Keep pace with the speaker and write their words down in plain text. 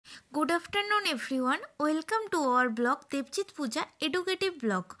Good afternoon everyone. Welcome to our blog Devjit Puja Educative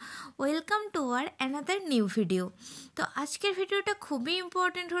blog. Welcome to our another new video. তো আজকের ভিডিওটা খুবই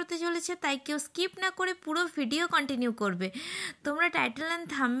important হতে চলেছে, তাই কেউ স্কিপ না করে পুরো ভিডিও কন্টিনিউ করবে। তোমরা টাইটেল অ্যান্ড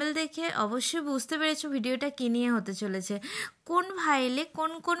থাম্বনেল দেখে অবশ্যই বুঝতে পেরেছো ভিডিওটা কী নিয়ে হতে চলেছে। কোন ভাইলে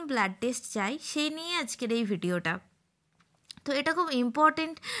কোন কোন ব্লাড টেস্ট চাই সেই নিয়ে আজকের এই ভিডিওটা। তো এটা খুব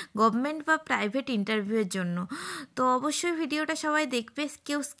ইম্পর্টেন্ট গভর্নমেন্ট বা প্রাইভেট ইন্টারভিউয়ের জন্য। তো অবশ্যই ভিডিওটা সবাই দেখবে,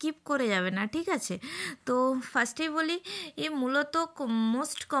 কেউ স্কিপ করে যাবে না, ঠিক আছে? তো ফার্স্টেই বলি, মূলত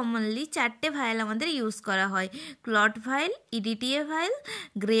মোস্ট কমনলি চারটে ভাইল আমাদের ইউজ করা হয়: ক্লট ভাইল, ইডিটিএ ভাইল,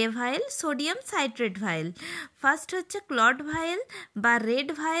 গ্রে ভাইল, সোডিয়াম সাইট্রেট ভাইল। ফার্স্ট হচ্ছে ক্লট ভাইল বা রেড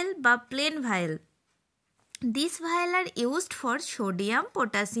ভাইল বা plane while. These vials are used for sodium,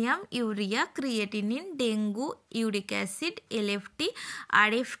 potassium, urea, creatinine, dengue, uric acid, LFT,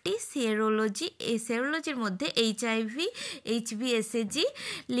 RFT, serology। এই serology মধ্যে HIV, HbSAg,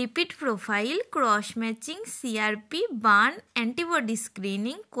 lipid profile, cross matching, CRP, burn, antibody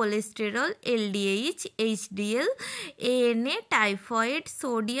screening, cholesterol, LDH, HDL, ANA, typhoid,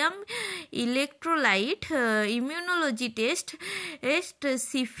 sodium electrolyte, immunology test,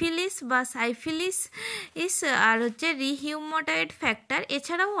 syphilis বা syphilis আর হচ্ছে রিহিউমাটয়েড factor.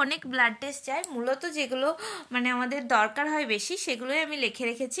 এছাড়াও অনেক blood test চাই, মূলত যেগুলো মানে আমাদের দরকার হয় বেশি সেগুলোই আমি লিখে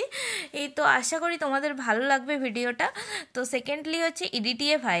রেখেছি। এই তো আশা করি তোমাদের ভালো লাগবে ভিডিওটা। তো সেকেন্ডলি হচ্ছে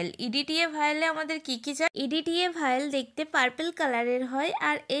ইডিটিএ ভাইল। ইডিটিএ ভাইলে আমাদের কী কী চাই? ইডিটিএ ভাইল দেখতে পার্পল কালারের হয়।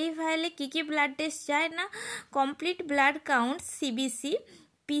 আর এই ভাইলে কী কী ব্লাড টেস্ট চায় না? Complete blood count, CBC,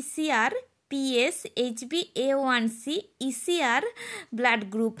 PCR, PS, HbA1c, ECR, blood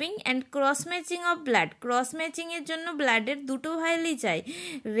grouping and cross matching of blood. Cross ম্যাচিংয়ের জন্য ব্লাডের দুটো ভাইলই চাই,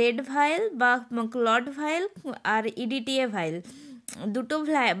 রেড ভাইল বা ক্লট ভাইল আর ইডিটিএ ভাইল। দুটো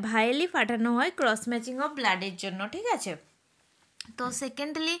ভাইলই পাঠানো হয় ক্রস ম্যাচিং অফ ব্লাডের জন্য, ঠিক আছে? তো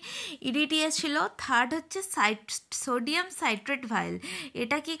সেকেন্ডলি ইডিটিএ ছিল। থার্ড হচ্ছে সোডিয়াম সাইট্রেট ভাইল।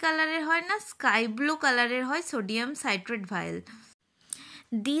 এটা কি কালারের হয় না? স্কাই ব্লু কালারের হয় sodium citrate while.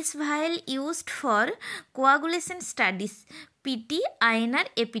 This vial used for coagulation studies, PT, INR,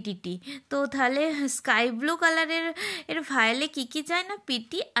 APTT. তো তাহলে স্কাই ব্লু কালারের ভাইলে কী কী চায় না?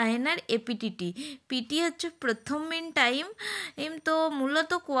 PT, INR, APTT. পিটি হচ্ছে প্রথম মেন টাইম। তো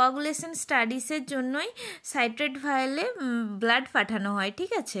মূলত কোয়াগুলেশন স্টাডিসের জন্যই সাইট্রেট ভাইলে ব্লাড পাঠানো হয়,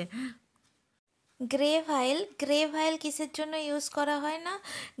 ঠিক আছে? গ্রে ভাইল। গ্রে ভাইল কিসের জন্য ইউজ করা হয় না?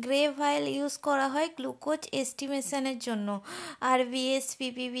 গ্রে ভাইল ইউজ করা হয় গ্লুকোজ এস্টিমেশনের জন্য। আরবিএস,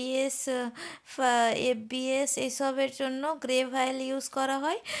 পিপিবিএস, এফবিএস এসবের জন্য গ্রে ভাইল ইউজ করা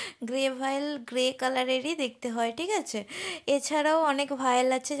হয়। গ্রে ভাইল গ্রে কালারেরই দেখতে হয়, ঠিক আছে? এছাড়াও অনেক ভাইল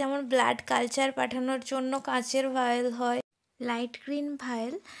আছে, যেমন ব্লাড কালচার পাঠানোর জন্য কাঁচের ভাইল হয়। লাইট গ্রিন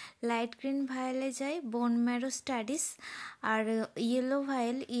ভাইল। লাইট গ্রিন ভাইলে যায় বোন ম্যারো স্টাডিস। আর ইয়েলো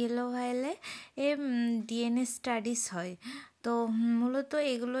ভাইলে ডিএনএ স্টাডিস হয়। তো মূলত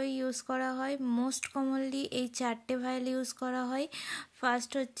এগুলোই ইউজ করা হয়। মোস্ট কমনলি এই চারটে ভাইল ইউজ করা হয়।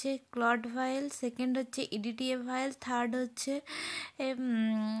 ফার্স্ট হচ্ছে ক্লট ভাইল, সেকেন্ড হচ্ছে ইডিটিএ ভাইল, থার্ড হচ্ছে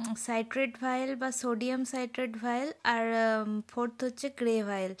সাইট্রেট ভাইল বা সোডিয়াম সাইট্রেট ভাইল, আর ফোর্থ হচ্ছে গ্রে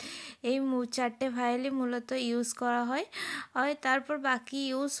ভাইল। এই চারটে ভাইলই মূলত ইউজ করা হয়। তারপর বাকি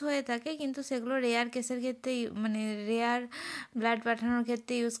ইউজ হয়ে থাকে, কিন্তু সেগুলো রেয়ার কেসের ক্ষেত্রে, মানে রেয়ার ব্লাড পাঠানোর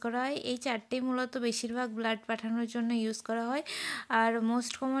ক্ষেত্রে ইউজ করা হয়। এই চারটেই মূলত বেশিরভাগ ব্লাড পাঠানোর জন্য ইউজ করা হয়। আর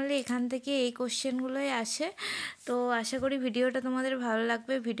মোস্ট কমনলি এখান থেকে এই কোশ্চেনগুলোই আসে। তো আশা করি ভিডিওটা তোমাদের ভালো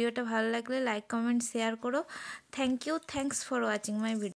লাগবে। ভিডিওটা ভালো লাগলে লাইক, কমেন্ট, শেয়ার করো। Thank you, thanks for watching my video.